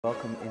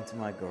Welcome into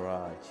my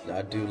garage.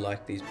 I do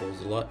like these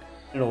balls a lot.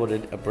 I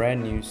ordered a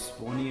brand new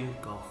Spornia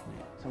golf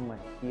net. Somewhere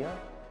here.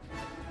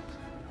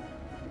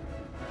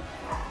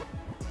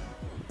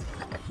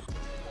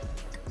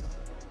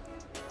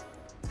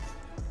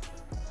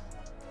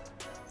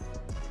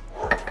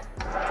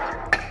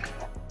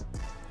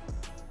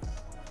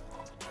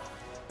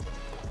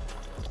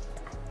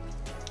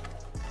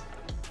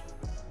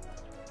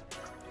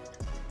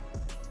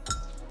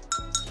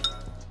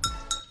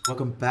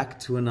 Welcome back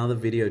to another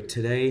video.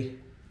 Today,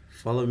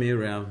 follow me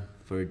around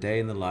for a day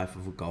in the life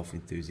of a golf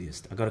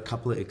enthusiast. I got a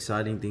couple of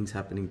exciting things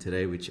happening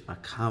today, which I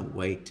can't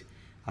wait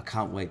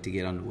to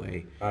get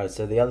underway. Alright,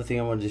 so the other thing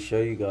I wanted to show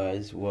you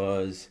guys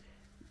was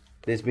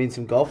there's been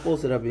some golf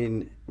balls that I've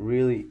been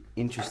really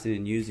interested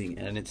in using,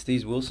 and it's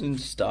these Wilson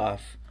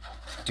Staff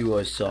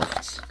Duo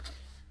Softs.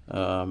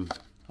 I'm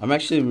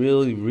actually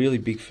a really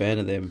big fan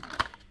of them,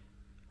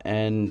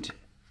 and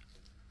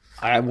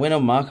I went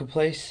on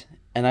Marketplace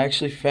and I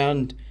actually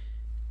found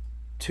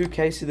 2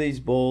 cases of these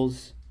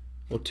balls,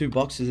 or 2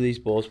 boxes of these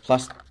balls,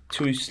 plus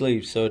 2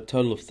 sleeves, so a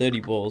total of 30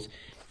 balls.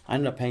 I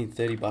ended up paying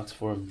 30 bucks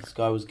for them. This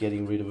guy was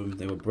getting rid of them.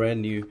 They were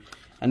brand new.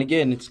 And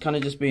again, it's kind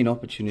of just being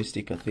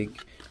opportunistic, I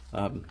think.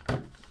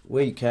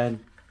 Where you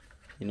can,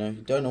 you know,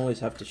 you don't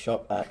always have to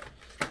shop at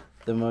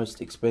the most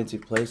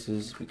expensive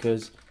places,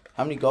 because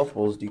how many golf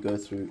balls do you go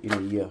through in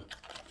a year?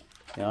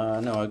 I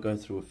know I go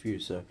through a few,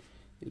 so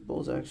these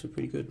balls are actually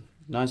pretty good.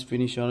 Nice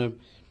finish on them.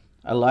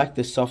 I like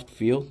the soft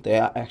feel. They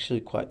are actually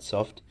quite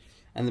soft.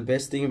 And the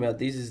best thing about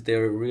these is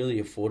they're a really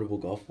affordable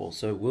golf ball.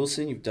 So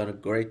Wilson, you've done a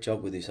great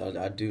job with this.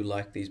 I do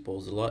like these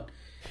balls a lot.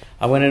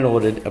 I went and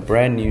ordered a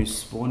brand new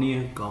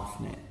Spornia golf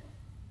net,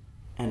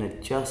 and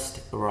it just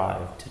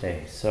arrived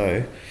today.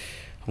 So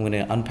I'm going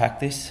to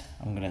unpack this.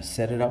 I'm going to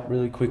set it up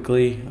really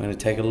quickly. I'm going to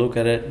take a look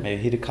at it, maybe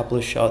hit a couple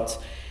of shots.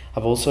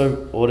 I've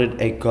also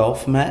ordered a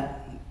golf mat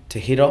to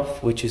hit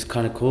off, which is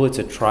kind of cool. It's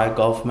a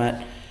tri-golf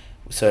mat.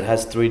 So it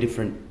has 3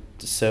 different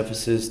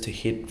surfaces to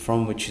hit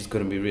from, which is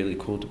going to be really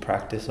cool to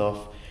practice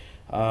off.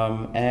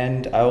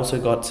 And I also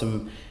got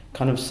some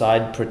kind of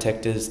side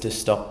protectors to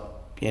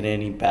stop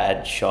any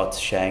bad shots,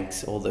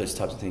 shanks, all those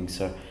types of things.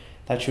 So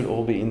that should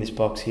all be in this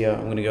box here.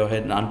 I'm going to go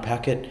ahead and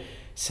unpack it,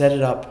 set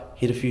it up,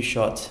 hit a few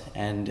shots,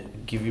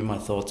 and give you my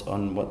thoughts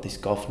on what this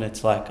golf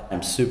net's like.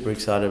 I'm super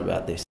excited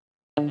about this.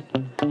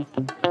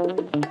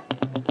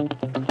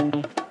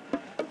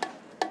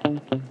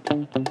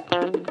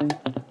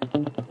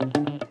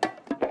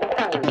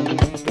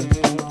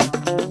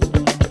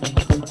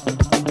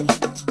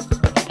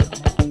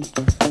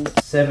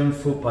 7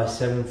 foot by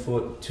 7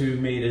 foot, 2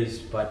 meters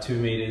by 2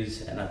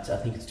 meters, and I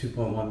think it's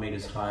 2.1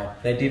 meters high.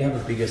 They did have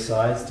a bigger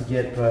size to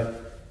get,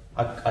 but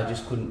I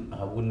just couldn't,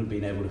 I wouldn't have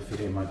been able to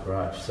fit it in my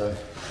garage. So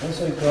I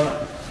also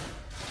got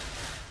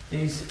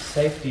these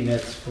safety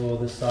nets for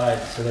the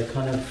sides, so they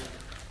kind of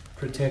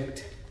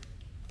protect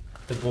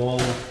the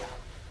ball,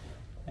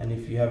 and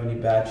if you have any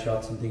bad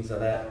shots and things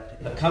like that.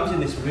 It comes in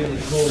this really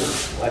cool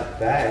like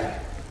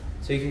bag,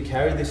 so you can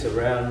carry this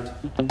around.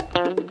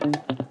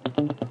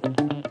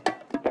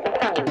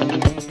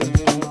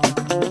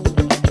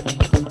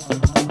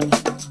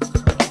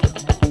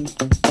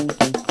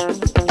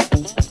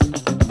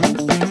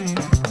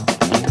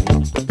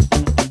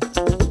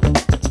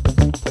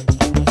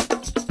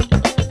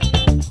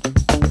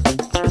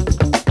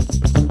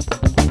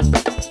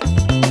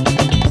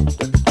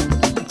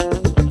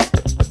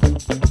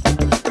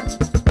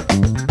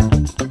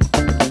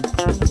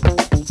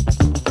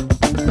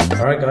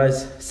 Alright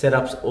guys,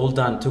 setup's all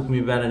done. Took me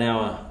about an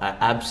hour. I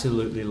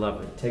absolutely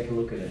love it. Take a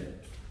look at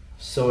it.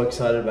 So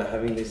excited about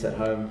having this at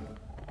home.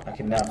 I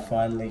can now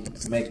finally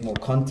make more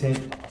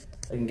content.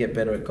 I can get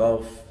better at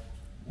golf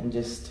and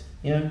just,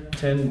 you know,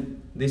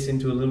 turn this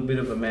into a little bit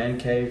of a man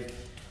cave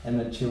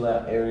and a chill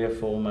out area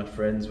for all my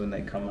friends when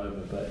they come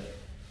over. But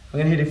I'm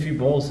gonna hit a few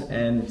balls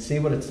and see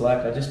what it's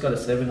like. I just got a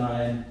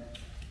 7-iron.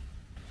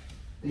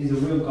 These are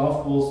real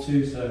golf balls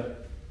too, so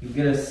you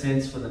get a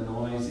sense for the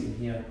noise in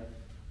here.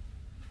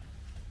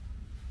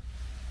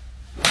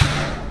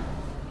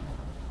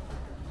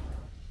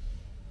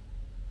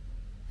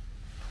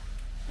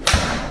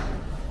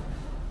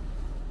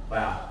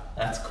 Wow,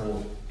 that's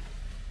cool.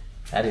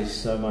 That is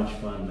so much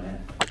fun,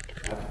 man.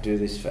 I could do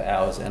this for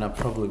hours, and I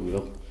probably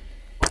will.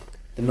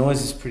 The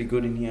noise is pretty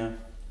good in here.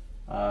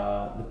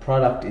 The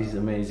product is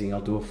amazing.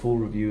 I'll do a full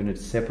review in a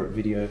separate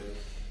video.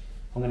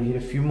 I'm gonna hit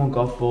a few more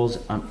golf balls.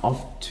 I'm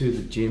off to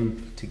the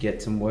gym to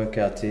get some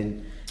workouts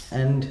in,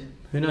 and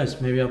who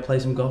knows, maybe I'll play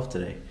some golf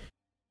today.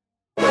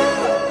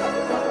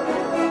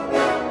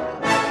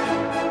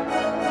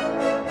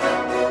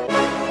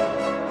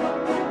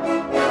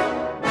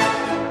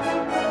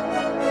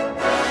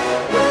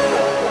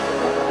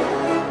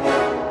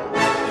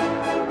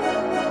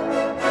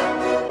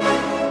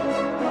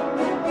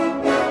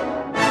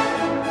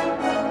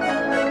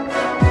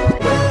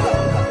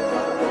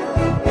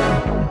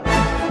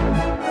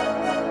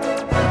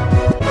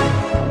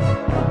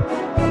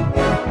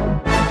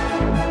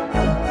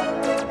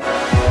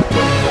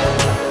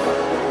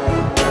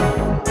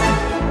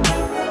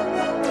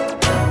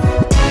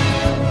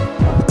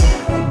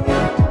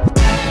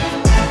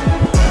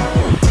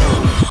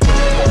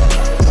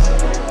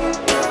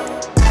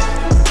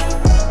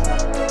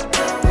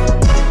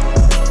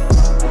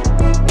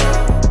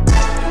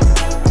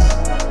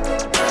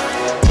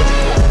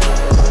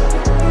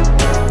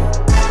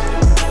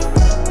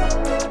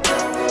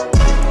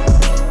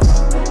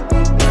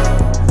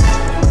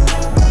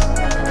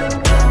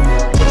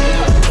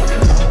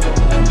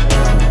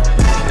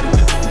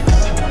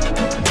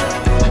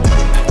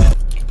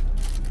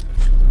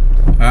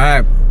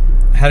 Alright,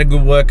 had a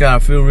good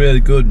workout. I feel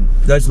really good.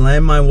 Those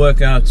landmine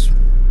workouts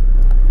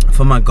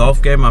for my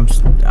golf game,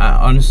 I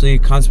honestly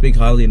can't speak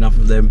highly enough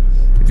of them.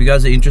 If you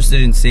guys are interested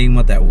in seeing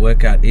what that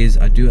workout is,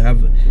 I do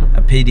have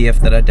a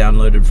PDF that I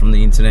downloaded from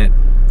the internet.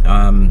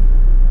 I'm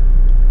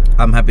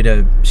happy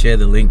to share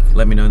the link.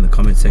 Let me know in the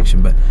comment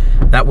section. But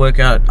that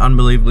workout,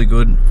 unbelievably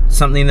good.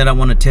 Something that I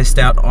want to test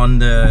out on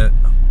the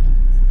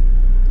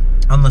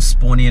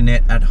Spornia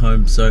net at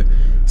home. So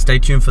stay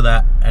tuned for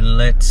that, and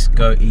let's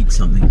go eat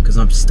something because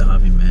I'm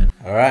starving, man.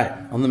 All right,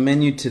 on the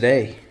menu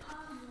today,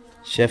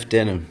 Chef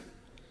Denim.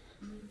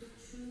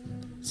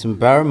 Some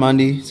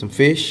barramundi, some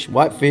fish,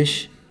 white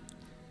fish,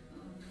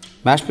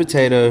 mashed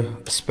potato,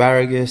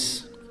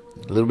 asparagus,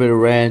 a little bit of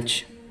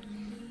ranch,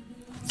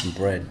 some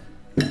bread,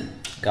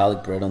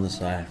 garlic bread on the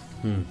side.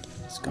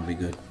 It's gonna be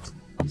good.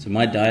 So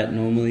my diet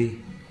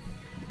normally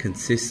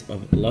consists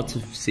of lots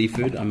of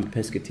seafood. I'm a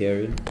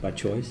pescatarian by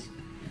choice,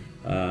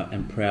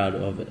 and proud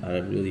of it. I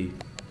really,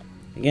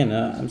 again,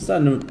 I'm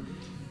starting to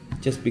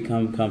just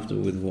become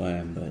comfortable with who I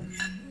am, but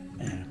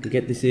man, to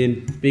get this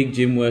in, big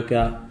gym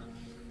workout.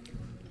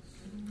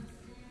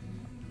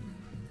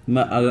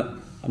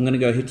 I'm gonna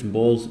go hit some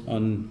balls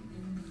on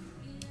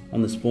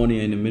the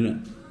Spornia in a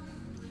minute.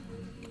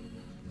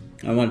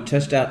 I want to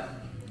test out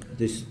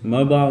this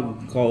mobile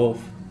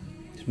golf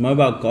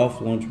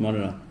launch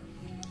monitor.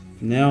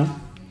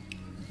 Now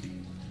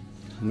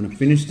I'm gonna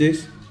finish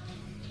this,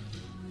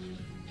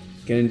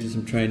 get into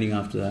some training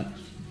after that.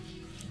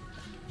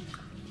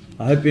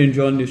 I hope you're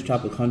enjoying this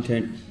type of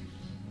content.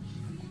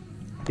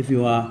 If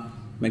you are,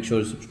 make sure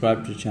to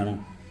subscribe to the channel.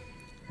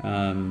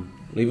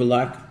 Leave a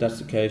like if that's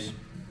the case.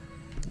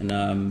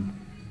 And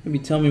maybe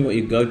tell me what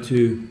your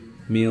go-to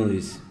meal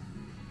is.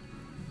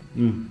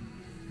 I'm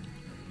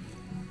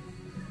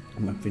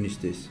gonna finish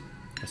this.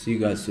 I'll see you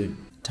guys soon.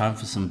 Time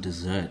for some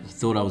dessert. You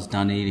thought I was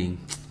done eating.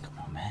 Come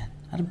on, man.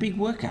 I had a big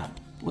workout.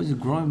 Boy's a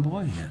growing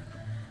boy here.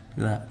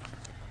 Look at that.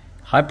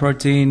 High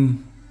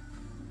protein.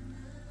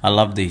 I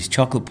love these.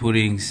 Chocolate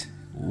puddings.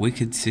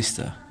 Wicked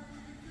sister.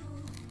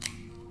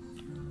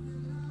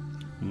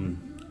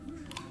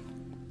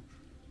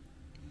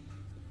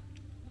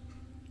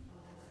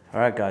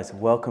 Alright guys,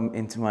 welcome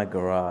into my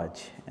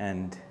garage,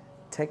 and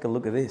take a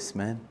look at this,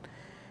 man.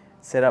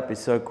 Setup is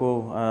so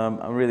cool.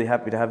 I'm really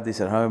happy to have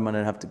this at home. I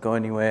don't have to go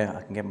anywhere.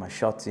 I can get my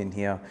shots in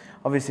here.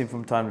 Obviously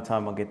from time to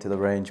time I'll get to the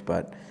range,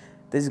 but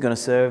this is going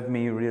to serve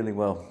me really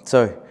well.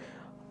 So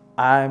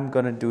I'm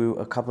going to do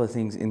a couple of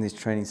things in this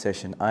training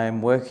session. I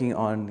am working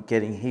on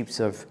getting heaps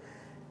of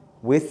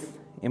width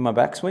in my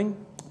backswing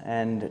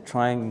and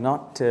trying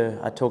not to,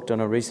 I talked on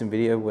a recent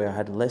video where I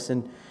had a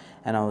lesson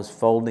and I was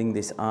folding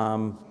this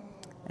arm,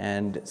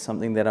 and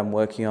something that I'm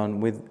working on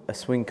with a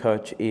swing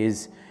coach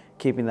is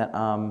keeping that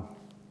arm,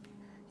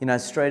 you know,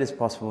 as straight as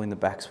possible in the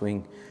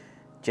backswing,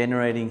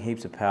 generating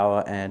heaps of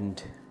power,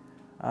 and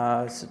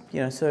you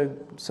know,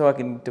 so I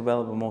can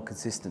develop a more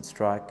consistent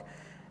strike.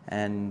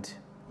 And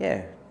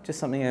yeah, just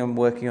something I'm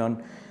working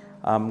on.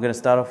 I'm going to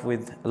start off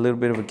with a little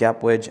bit of a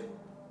gap wedge.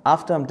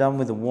 After I'm done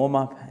with the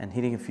warm-up and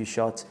hitting a few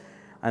shots,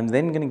 I'm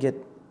then going to get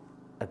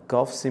a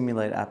golf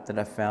simulator app that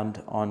I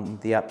found on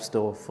the App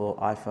Store for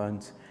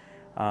iPhones.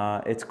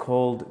 It's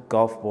called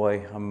Golf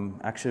Boy. I'm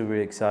actually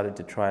really excited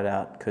to try it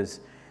out because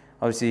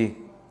obviously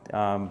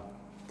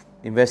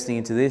investing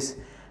into this,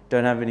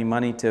 don't have any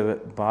money to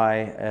buy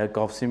a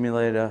golf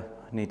simulator.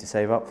 I need to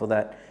save up for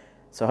that.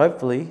 So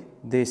hopefully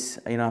this,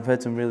 you know, I've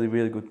heard some really,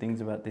 really good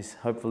things about this.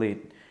 Hopefully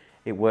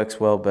it works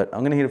well, but I'm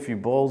going to hit a few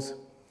balls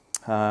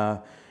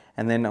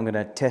and then I'm going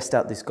to test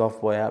out this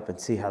Golf Boy app and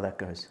see how that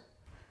goes.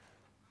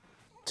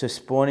 To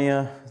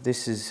Spornia,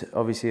 this is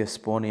obviously a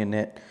Spornia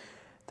net.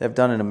 They've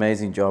done an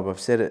amazing job. I've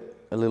said it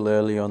a little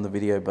earlier on the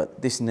video,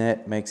 but this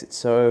net makes it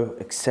so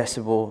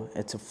accessible.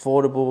 It's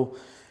affordable.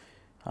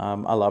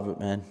 I love it,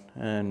 man.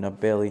 And I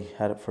barely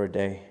had it for a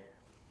day.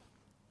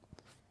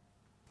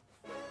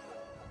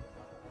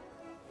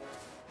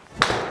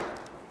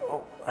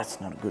 Oh,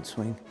 that's not a good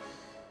swing.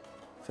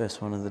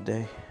 First one of the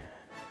day.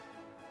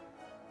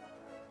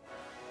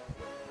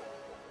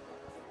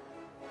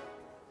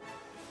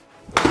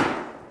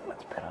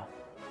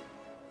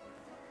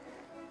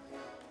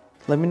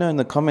 Let me know in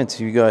the comments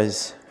if you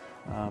guys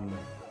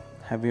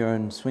have your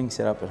own swing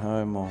set up at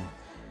home, or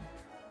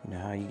you know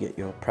how you get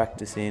your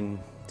practice in.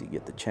 Do you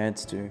get the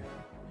chance to?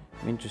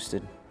 I'm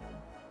interested.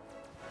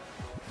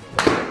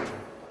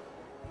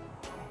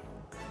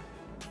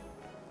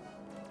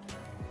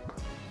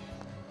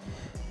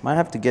 Might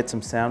have to get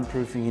some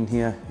soundproofing in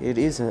here. It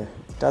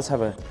does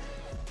have a,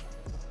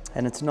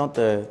 and it's not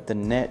the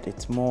net.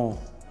 It's more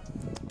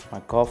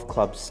my golf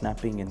club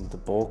snapping and the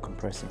ball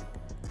compressing.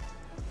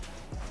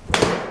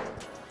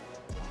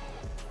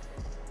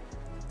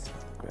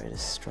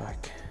 Greatest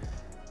strike.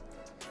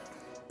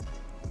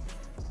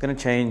 I'm gonna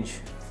change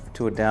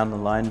to a down the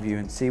line view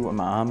and see what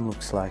my arm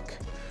looks like.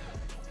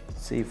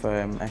 See if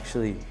I'm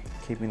actually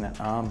keeping that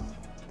arm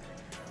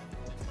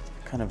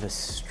kind of as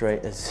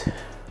straight as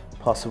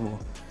possible.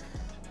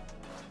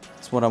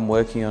 It's what I'm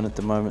working on at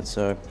the moment,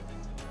 so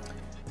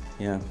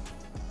yeah.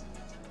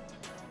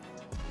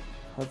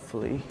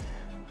 hopefully,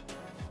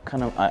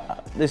 kind of,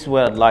 this is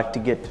where I'd like to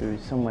get to,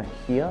 somewhere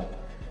here.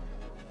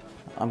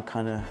 I'm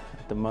kind of,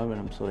 at the moment,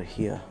 I'm sort of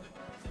here.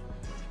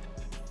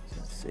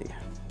 Let's see.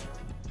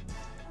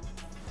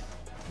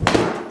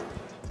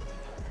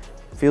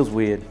 Feels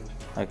weird,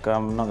 like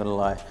I'm not gonna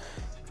lie.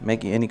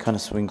 Making any kind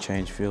of swing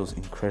change feels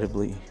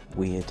incredibly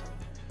weird.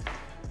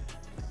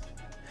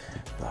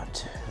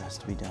 But it has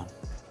to be done.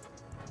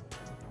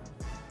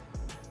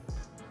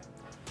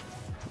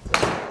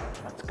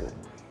 That's good.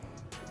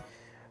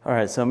 All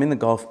right, so I'm in the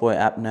Golf Boy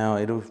app now.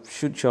 It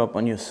should show up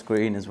on your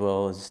screen as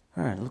well as.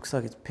 All right, looks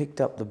like it's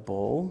picked up the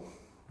ball,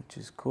 which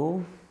is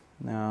cool.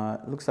 Now,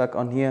 it looks like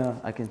on here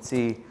I can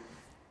see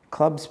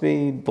club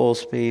speed, ball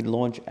speed,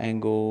 launch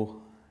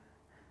angle,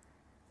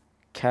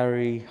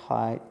 carry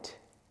height.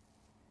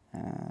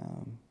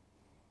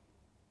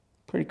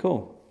 Pretty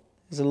cool.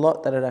 There's a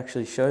lot that it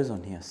actually shows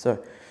on here.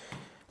 So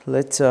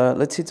let's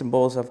hit some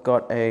balls. I've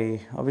got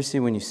obviously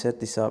when you set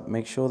this up,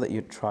 make sure that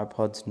your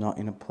tripod's not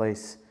in a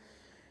place.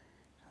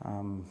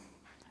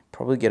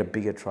 Probably get a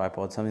bigger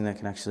tripod, something that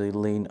can actually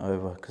lean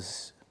over, because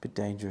it's a bit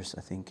dangerous,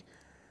 I think.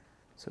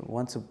 So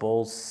once a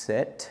ball's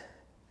set,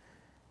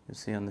 you'll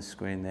see on the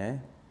screen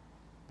there,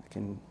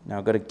 now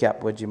I've got a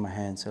gap wedge in my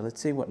hand, so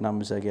let's see what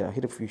numbers I get. I'll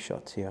hit a few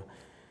shots here.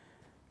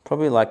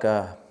 Probably like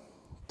a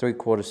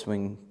 3/4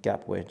 swing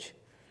gap wedge.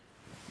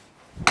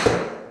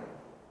 Let's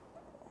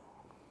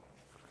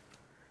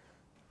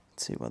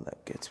see what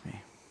that gets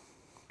me.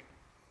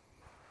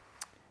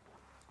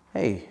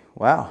 Hey,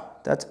 wow,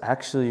 that's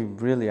actually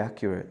really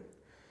accurate.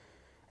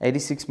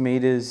 86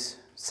 meters,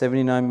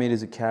 79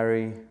 meters of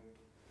carry,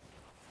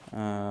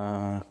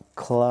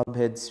 club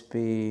head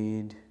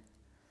speed,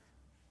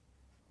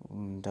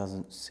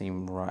 doesn't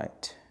seem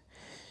right.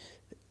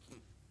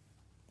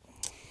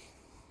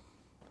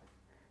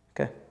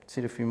 Okay, let's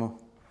hit a few more.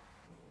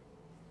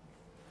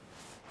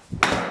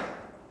 I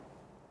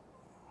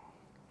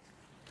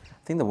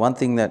think the one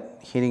thing that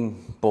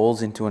hitting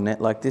balls into a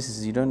net like this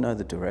is you don't know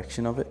the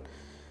direction of it.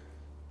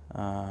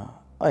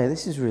 Oh yeah,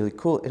 this is really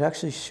cool. It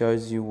actually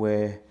shows you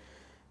where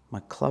my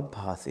club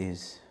path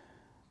is.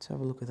 Let's have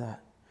a look at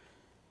that.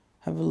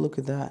 Have a look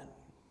at that,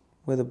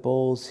 where the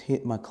balls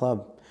hit my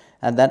club.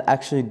 And that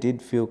actually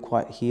did feel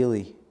quite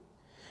heely.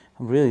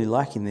 I'm really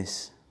liking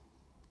this.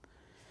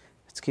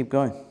 Let's keep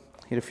going.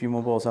 Hit a few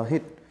more balls. I'll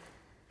hit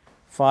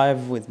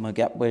 5 with my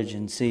gap wedge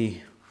and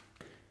see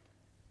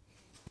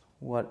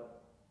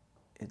what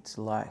it's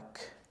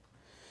like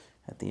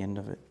at the end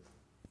of it.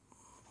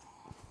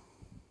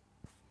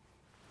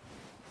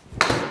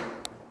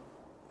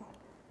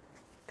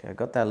 Okay, I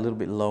got that a little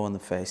bit low on the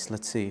face.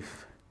 Let's see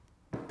if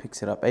it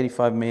picks it up.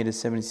 85 meters,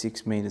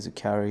 76 meters of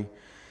carry.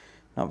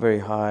 Not very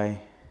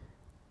high.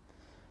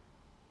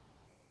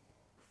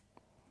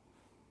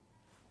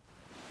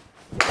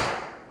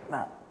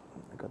 Nah,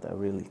 I got that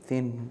really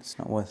thin. It's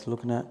not worth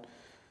looking at.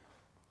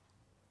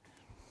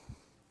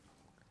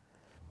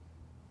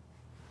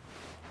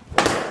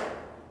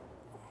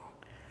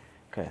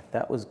 Okay,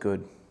 that was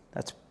good.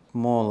 That's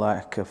more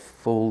like a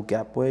full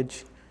gap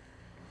wedge.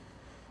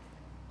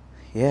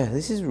 Yeah,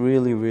 this is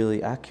really,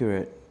 really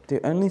accurate.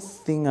 The only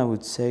thing I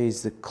would say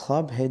is the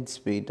club head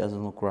speed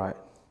doesn't look right.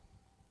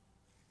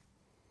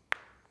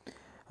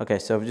 Okay,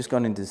 so I've just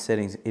gone into the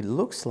settings. It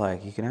looks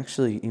like you can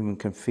actually even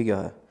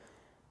configure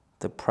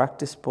the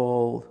practice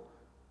ball,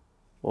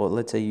 or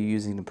let's say you're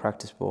using the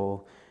practice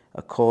ball,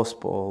 a course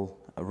ball,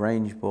 a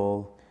range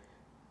ball.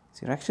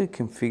 So you can actually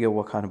configure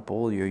what kind of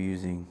ball you're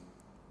using.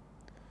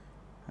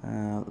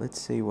 Let's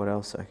see what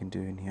else I can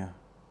do in here.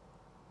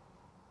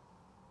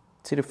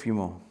 Let's hit a few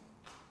more.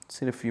 Let's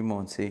hit a few more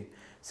and see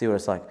what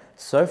it's like.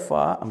 So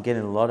far, I'm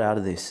getting a lot out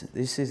of this.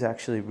 This is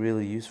actually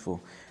really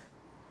useful.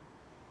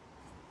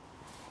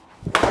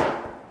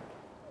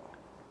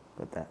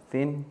 Got that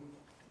thin.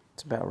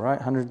 It's about right.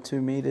 102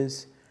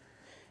 meters,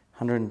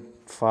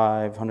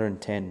 105,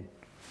 110.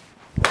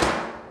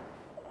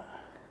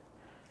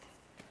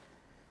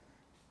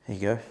 There you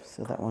go.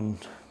 So that one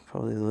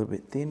probably a little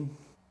bit thin.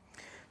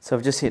 So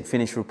I've just hit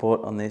finish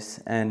report on this,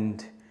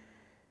 and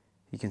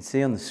you can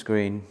see on the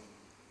screen,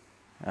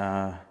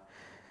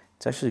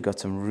 it's actually got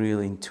some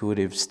really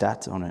intuitive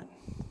stats on it.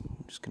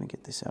 I'm just going to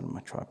get this out of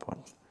my tripod.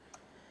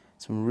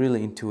 Some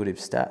really intuitive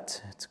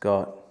stats. It's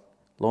got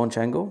launch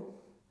angle.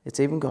 It's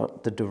even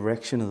got the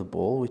direction of the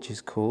ball, which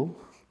is cool.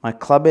 My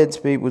club head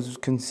speed was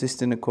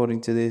consistent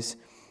according to this.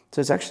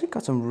 So it's actually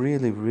got some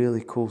really,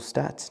 really cool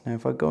stats. Now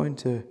if I go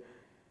into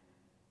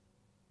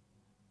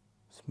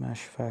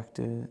smash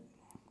factor,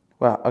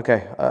 wow,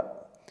 okay,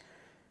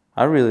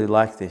 I really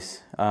like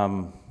this.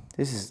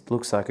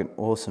 Looks like an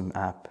awesome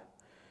app.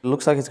 It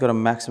looks like it's got a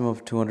maximum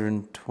of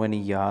 220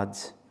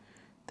 yards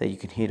that you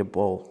can hit a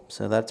ball.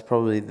 So that's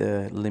probably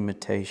the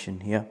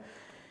limitation here.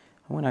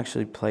 I want to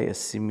actually play a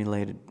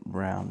simulated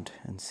round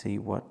and see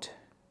what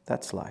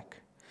that's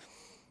like.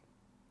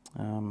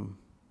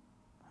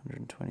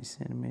 120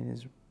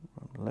 centimeters,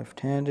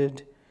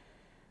 left-handed,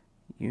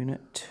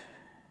 unit,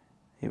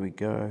 here we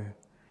go.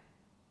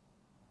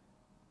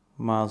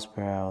 Miles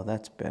per hour,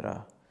 that's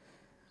better.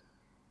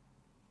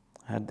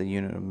 had the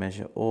unit of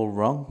measure all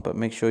wrong, but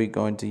make sure you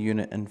go into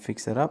unit and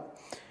fix that up.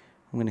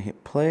 I'm going to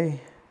hit play.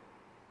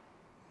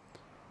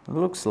 It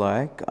looks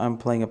like I'm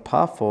playing a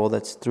par 4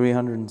 that's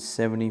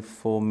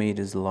 374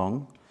 meters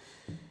long.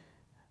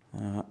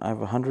 I have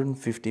a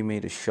 150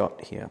 meter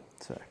shot here.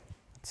 So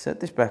let's set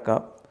this back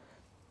up.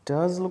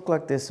 Does look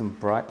like there's some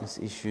brightness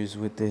issues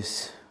with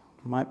this.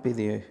 Might be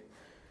the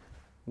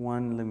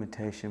one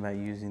limitation about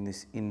using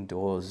this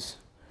indoors.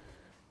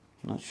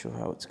 Not sure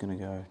how it's going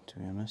to go, to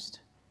be honest.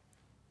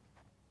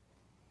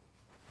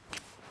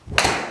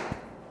 Okay,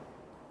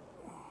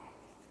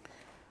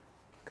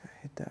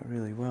 hit that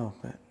really well,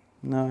 but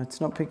no, it's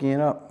not picking it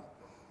up.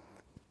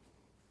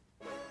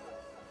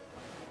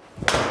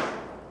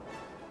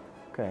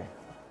 Okay,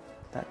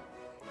 that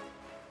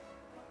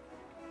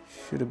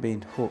should have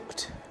been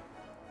hooked.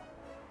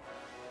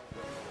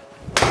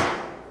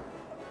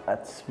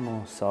 That's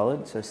more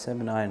solid, so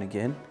 7 iron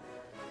again.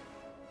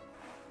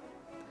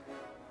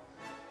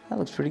 That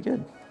looks pretty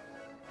good.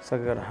 So I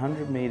got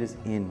 100 meters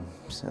in,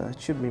 so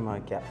that should be my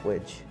gap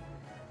wedge.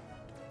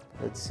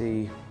 Let's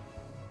see if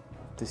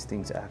this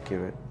thing's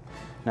accurate.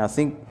 Now I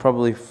think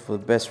probably for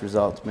the best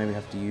results, maybe I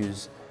have to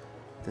use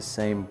the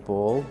same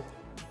ball,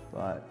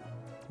 but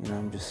you know,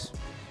 I'm just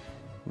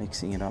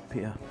mixing it up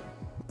here.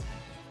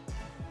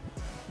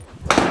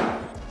 That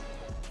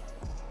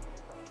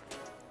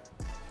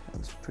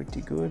was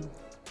pretty good.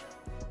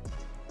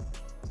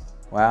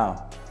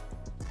 Wow,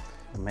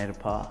 I made a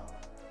par.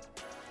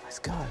 Let's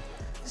go.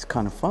 It's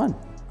kind of fun.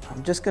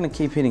 I'm just going to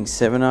keep hitting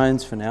 7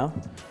 irons for now.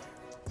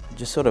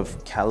 Just sort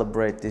of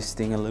calibrate this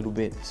thing a little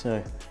bit.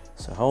 So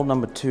hole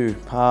number 2,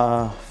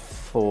 par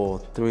 4,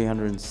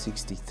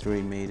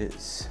 363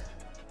 meters.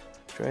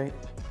 Straight.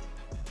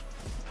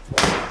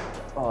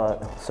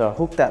 So I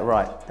hooked that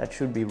right. That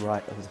should be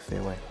right of the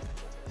fairway.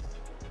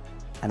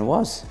 And it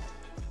was.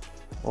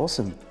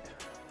 Awesome.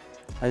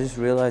 I just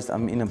realized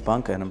I'm in a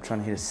bunker and I'm trying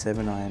to hit a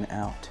 7 iron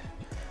out.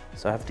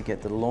 So I have to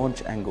get the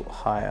launch angle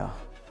higher.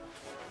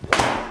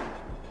 There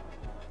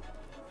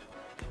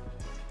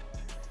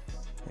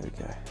we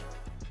go.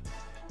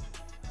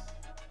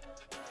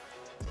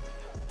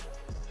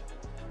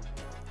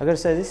 I gotta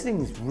say, this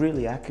thing is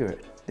really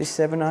accurate. This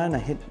 7 iron, I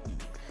hit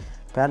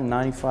about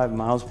 95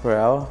 miles per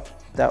hour.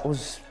 That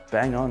was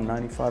bang on,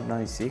 95,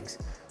 96.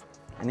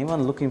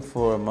 Anyone looking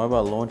for a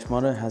mobile launch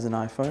modder has an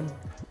iPhone?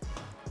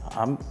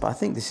 I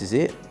think this is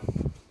it.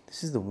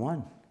 This is the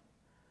one.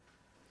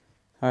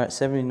 All right,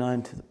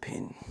 79 to the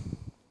pin.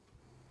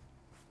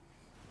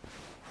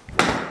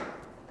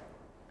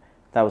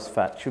 That was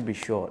fat, should be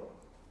short.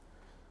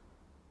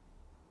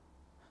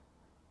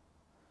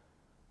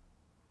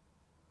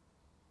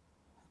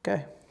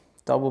 Okay,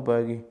 double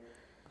bogey.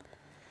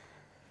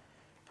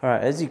 All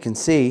right, as you can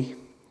see,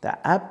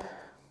 the app,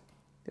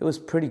 it was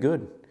pretty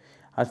good.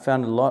 I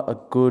found a lot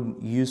of good,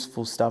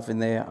 useful stuff in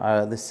there.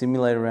 The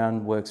simulator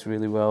round works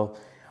really well.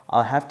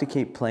 I'll have to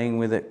keep playing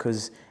with it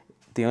because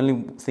the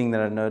only thing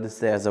that I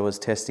noticed there as I was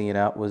testing it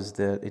out was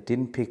that it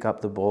didn't pick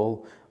up the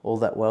ball all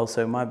that well,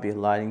 so it might be a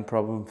lighting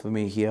problem for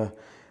me here.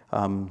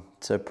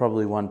 So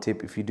probably one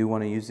tip, if you do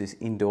want to use this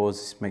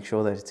indoors, make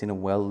sure that it's in a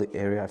well-lit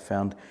area. I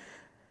found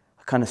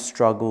I kind of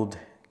struggled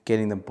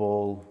getting the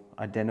ball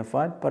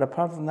identified, but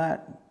apart from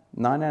that,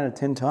 9 out of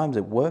 10 times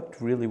it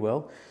worked really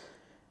well.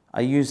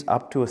 I used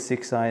up to a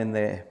 6 iron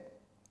there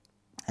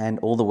and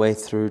all the way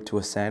through to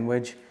a sand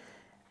wedge,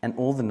 and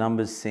all the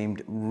numbers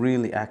seemed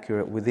really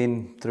accurate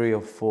within 3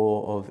 or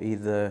 4 of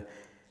either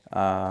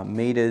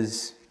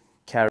meters,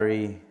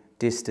 carry,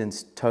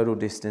 distance, total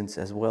distance,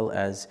 as well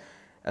as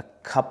a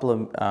couple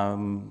of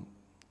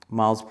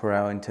miles per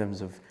hour in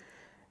terms of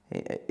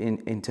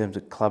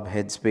club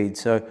head speed.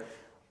 So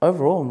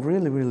overall, I'm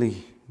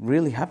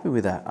really happy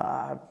with that.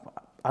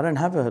 I don't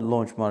have a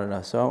launch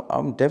monitor, so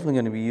I'm definitely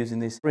going to be using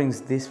this. Brings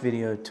this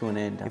video to an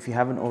end. If you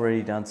haven't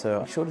already done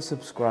so, be sure to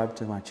subscribe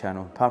to my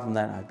channel. Apart from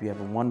that, I hope you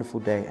have a wonderful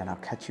day, and I'll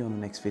catch you on the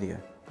next video.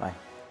 Bye.